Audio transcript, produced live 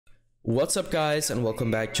What's up guys, and welcome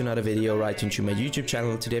back to another video right into my YouTube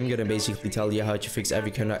channel. Today I'm gonna basically tell you how to fix every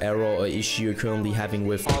kind of error or issue you're currently having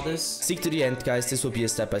with all this. Stick to the end guys, this will be a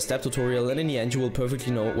step-by-step tutorial, and in the end you will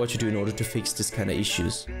perfectly know what to do in order to fix this kind of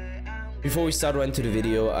issues. Before we start right into the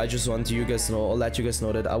video, I just want to let you guys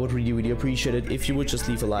know that I would really appreciate it if you would just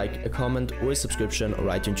leave a like, a comment or a subscription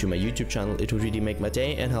right into my YouTube channel. It would really make my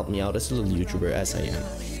day and help me out as a little YouTuber as I am.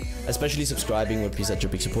 Especially subscribing would be such a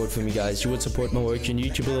big support for me guys. You would support my work in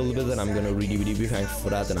YouTube a little bit, and I'm gonna really be thankful for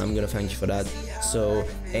that, and I'm gonna thank you for that. So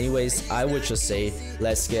anyways, I would just say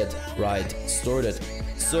let's get right started.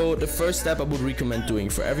 So the first step I would recommend doing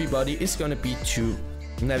for everybody is gonna be to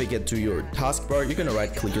navigate to your taskbar. You're gonna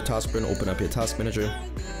right click your taskbar and open up your task manager.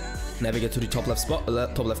 Navigate to the top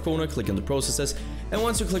left corner, click on the processes, and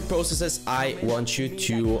once you click processes, I want you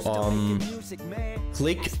to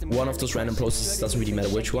click one of those random processes, doesn't really matter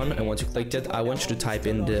which one, and once you clicked it, I want you to type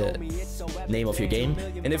in the name of your game,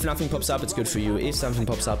 and if nothing pops up, it's good for you. If something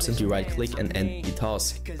pops up, simply right click and end the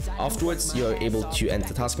task. Afterwards, you're able to enter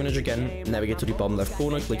the task manager again, navigate to the bottom left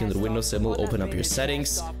corner, click into the Windows symbol, open up your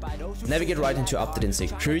settings, navigate right into update and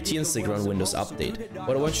security, and stick around Windows Update.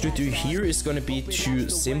 What I want you to do here is going to be to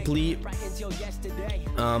simply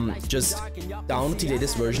just download the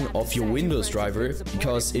latest version of your Windows driver,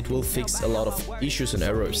 because it will fix a lot of issues and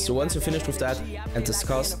errors. So once you're finished with that, enter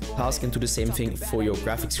task and do the same thing for your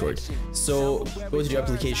graphics card. So go to the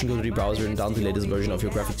application, go to the browser, and download the latest version of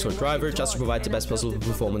your graphics card driver just to provide the best possible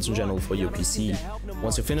performance in general for your PC.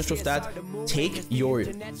 Once you're finished with that, take your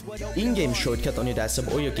in-game shortcut on your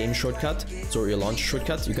desktop or your game shortcut, so your launch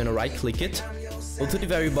shortcut, you're gonna right click it. Go to the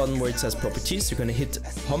very bottom where it says properties, you're gonna hit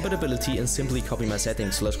compatibility and simply copy my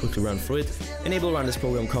settings. So let's quickly run through it. Enable run this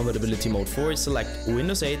program compatibility mode 4, select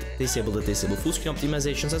Windows 8, disable full screen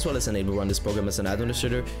optimizations, as well as enable run this program as an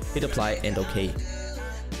administrator, hit apply and OK.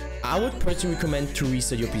 I would personally recommend to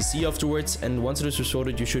reset your PC afterwards, and once it is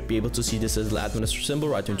restored, you should be able to see this little administrator symbol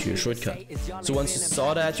right into your shortcut. So once you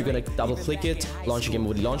saw that, you're gonna double click it, launch a game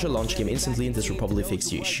with the launcher, launch a game instantly, and this will probably fix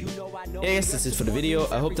the issue. Yeah, guys, that's it for the video.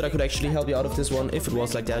 I hope that I could actually help you out of this one. If it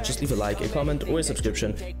was like that, just leave a like, a comment or a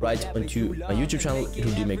subscription right onto my YouTube channel. It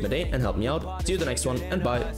would really make my day and help me out. See you in the next one, and bye.